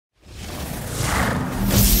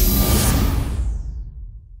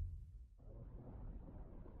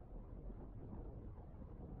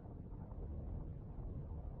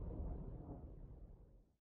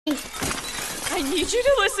I need you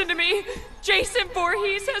to listen to me. Jason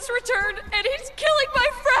Voorhees has returned, and he's killing my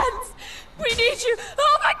friends. We need you.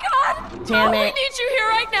 Oh my God! Damn it. We need you here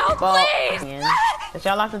right now, please. Did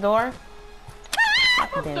y'all lock the door?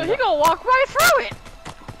 So he gonna walk right through it.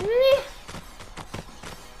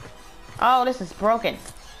 Oh, this is broken.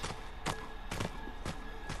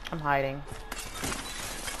 I'm hiding.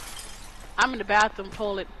 I'm in the bathroom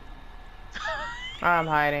toilet. I'm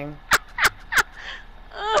hiding.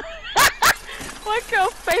 My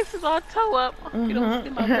girl's face is all toe up. You don't see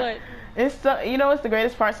my butt. It's the, you know what's the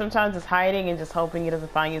greatest part sometimes is hiding and just hoping he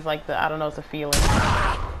doesn't find you. It's like the, I don't know, it's a feeling.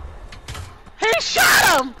 He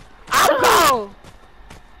shot him! I'll go!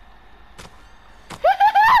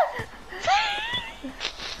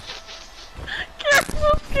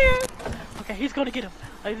 I'm scared. Okay, he's gonna get him.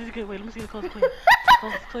 Wait, let me see the coast clear.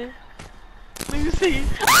 Coast clear. Let me see.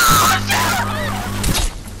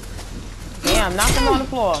 Damn, knock him on the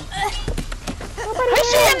floor. Is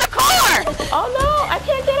she in the car? Oh no, I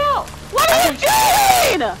can't get out. What are you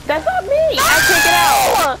doing? That's not me. No! I can't get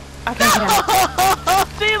out. I can't get out.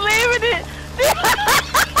 She's leaving it.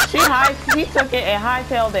 She took it and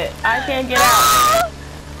hightailed it. I can't get out.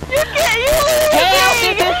 You can't. You leave Help!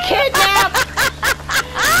 me. This is kidnapped.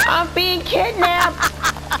 I'm being kidnapped.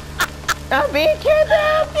 I'm being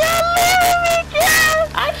kidnapped. You're leaving me, Kim.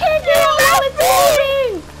 I can't get out while it's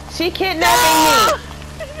moving. She kidnapping me.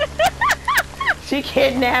 She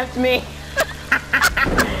kidnapped me.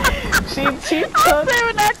 she took. I'm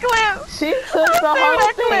saving that clip. She took the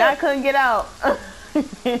whole thing. I couldn't get out.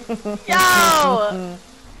 Yo.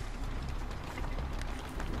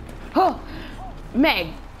 Oh,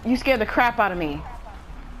 Meg, you scared the crap out of me.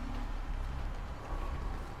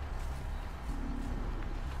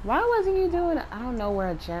 Why wasn't you doing it? I don't know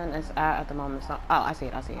where Jen is at the moment. So, oh, I see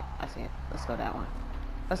it. I see it. I see it. Let's go to that one.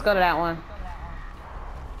 Let's go to that one.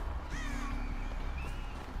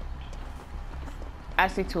 I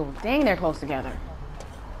see two of them. Dang, they're close together.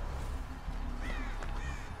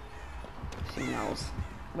 She knows.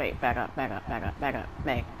 Wait, back up, back up, back up, back up.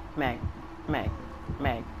 Meg, Meg, Meg,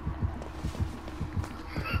 Meg.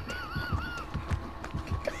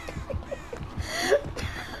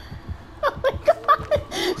 Oh my God.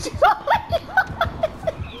 She's oh my God.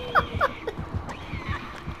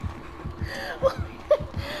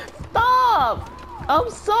 Stop. I'm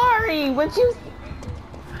sorry. Would you?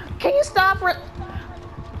 Can you stop?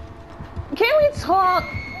 Can we talk?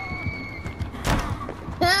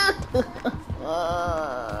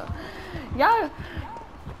 Y'all.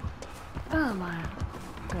 Oh my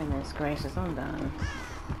goodness gracious, I'm done.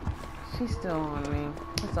 She's still on me.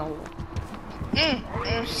 It's over.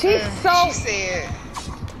 She's so. She said.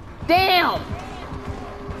 Damn.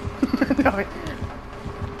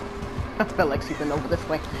 I feel like she's been over this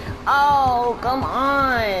way. Oh, come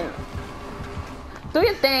on. Do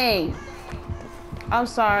your thing. I'm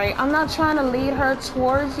sorry. I'm not trying to lead her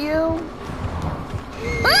towards you.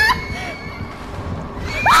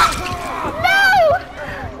 No!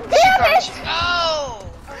 Damn it! Oh!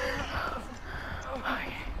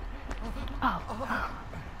 Okay.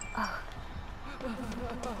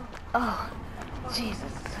 Oh,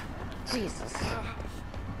 Jesus. Jesus.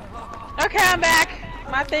 Okay, I'm back.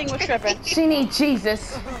 My thing was tripping. She needs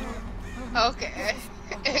Jesus. Okay.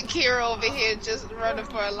 And Kira over here just running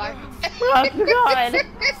for her life. Oh, God.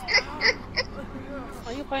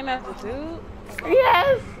 Are you playing as a dude?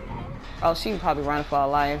 Yes. Oh, she probably running for her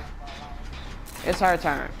life. It's her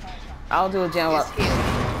turn. I'll do a jump up.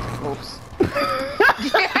 Oops.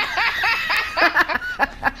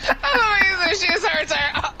 I don't she's her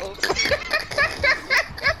turn. Oh, oops.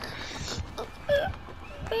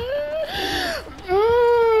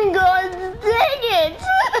 God dang it!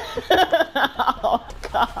 Oh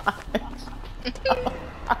God!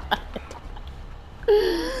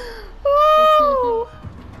 Oh.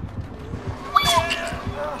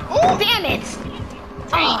 Oh, damn it!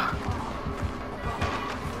 Oh.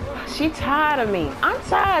 She tired of me. I'm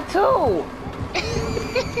tired too.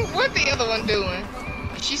 What's the other one doing?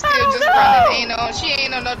 She's still just running. She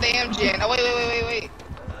ain't on no damn gen. Oh wait.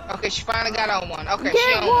 Okay, she finally got on one. Okay,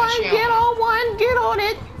 she on one. Get on one. Get on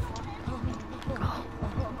it.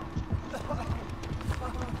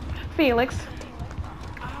 Felix.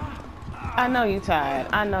 I know you tired.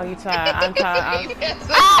 I'm tired. Yes,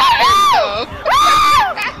 I'm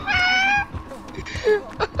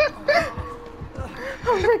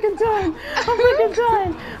I'm freaking done.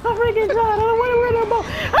 I don't want to win no more.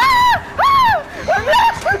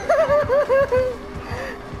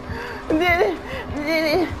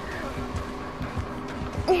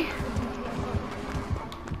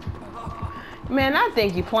 Man, I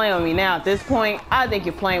think you're playing with me now at this point. I think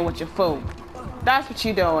you're playing with your food. That's what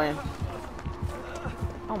you doing.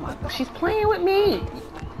 Oh my, she's playing with me.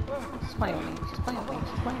 She's playing with me. She's playing with me.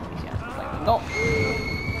 She's playing with me. She's playing with me. Go.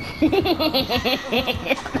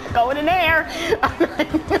 I'm not going in there.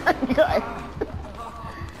 Good.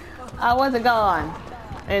 I wasn't going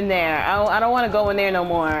in there. I don't want to go in there no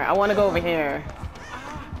more. I want to go over here.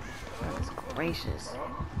 Goodness gracious.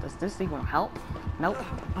 Does this even help? Nope.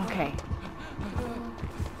 Okay.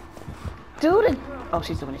 Dude. Oh,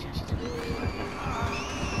 she's doing it. She's doing it.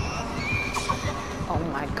 Oh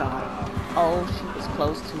my god. Oh, she was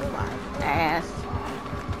close to my ass.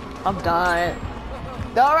 I'm done.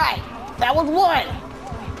 Alright. That was one.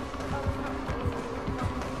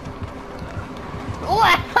 Oh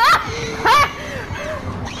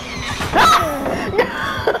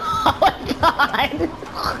my god.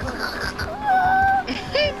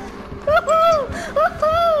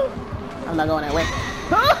 I'm not going that way.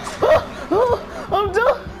 I'm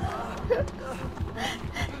done.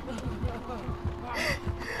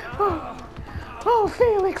 Oh,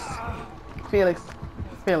 Felix. Felix.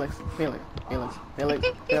 Felix. Felix. Felix. Felix.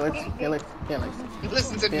 Felix. Felix. Felix.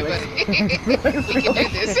 Listen to Felix. me, buddy. We can do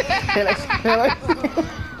this. Felix. Felix.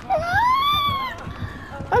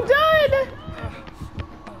 I'm done.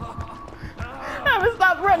 I haven't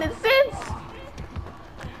stopped running since.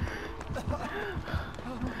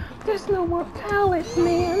 There's no more pallets,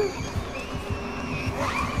 man.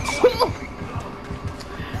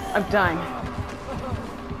 I'm done.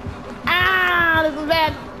 Ah, this is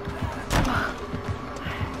bad.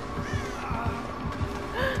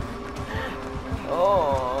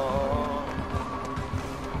 Oh.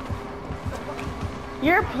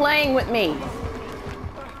 You're playing with me.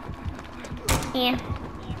 Yeah.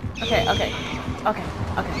 Okay, okay. Okay,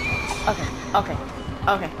 okay. Okay, okay.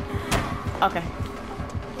 Okay. Okay.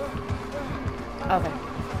 Okay.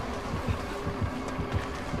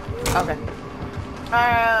 Okay.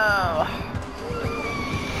 Oh.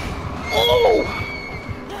 Oh!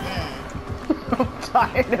 I'm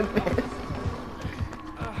tired of this.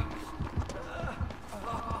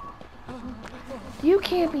 You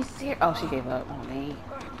can't be serious. Oh, she gave up on me.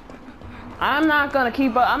 I'm not gonna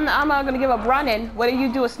keep up. I'm not gonna give up running. What do you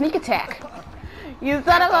do? A sneak attack? You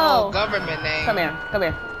son of a government name. Come here. Come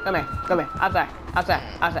here. Come here. Come here. Outside. Outside.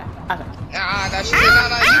 Outside. Outside. No, she said,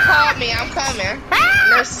 no, you called me. I'm coming.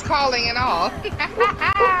 Nurse is calling and all.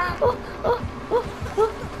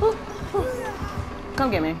 Come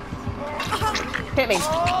get me. Hit me.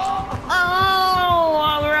 Oh,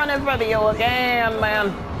 I'm running for you again,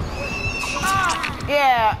 man.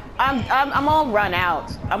 Yeah, I'm all run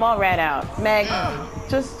out. I'm all ran out. Meg,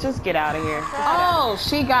 just get out of here. Oh,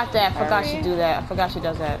 she got that. Forgot she do that. I forgot she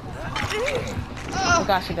does that. I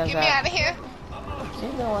forgot she does Get that. me out of here.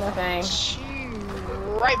 She's doing her thing. She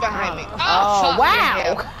right behind me. Oh,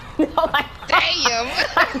 wow. No, Damn.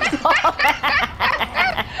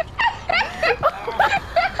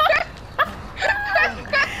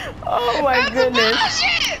 Oh my goodness.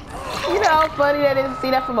 Bullshit. You know how funny that is to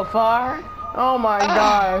see that from afar? Oh my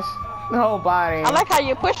gosh. The whole body. I like how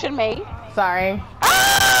you're pushing me. Sorry.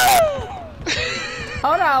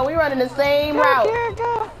 Hold on, we running the same route.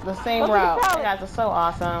 Go. The same route. You guys are so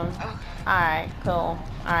awesome. Alright, cool.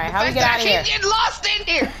 Alright, how we get out of here? I keep getting lost in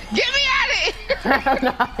here. Get me out of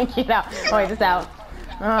here. Get out. Oh wait, this out.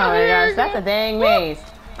 Oh my gosh, that's a dang maze.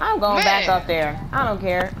 I'm going back up there. I don't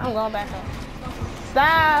care. I'm going back up.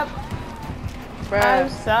 Stop. I'm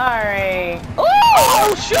sorry. Ooh!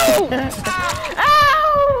 Oh shoot!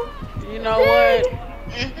 Ow! You know what?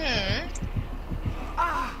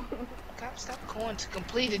 Stop going to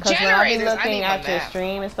completed Because when I be generators. looking at your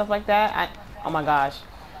stream and stuff like that, oh my gosh.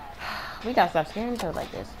 We gotta stop scaring each other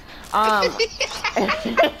like this.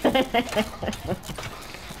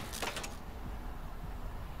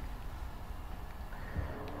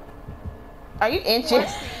 Are you inching?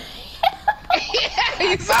 Yeah,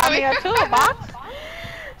 you saw me. A toolbox.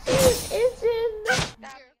 She's inching.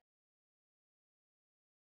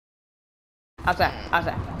 Outside.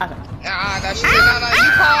 No, she said, no,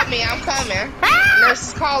 you called me. I'm coming. Nurse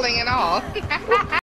is calling and all.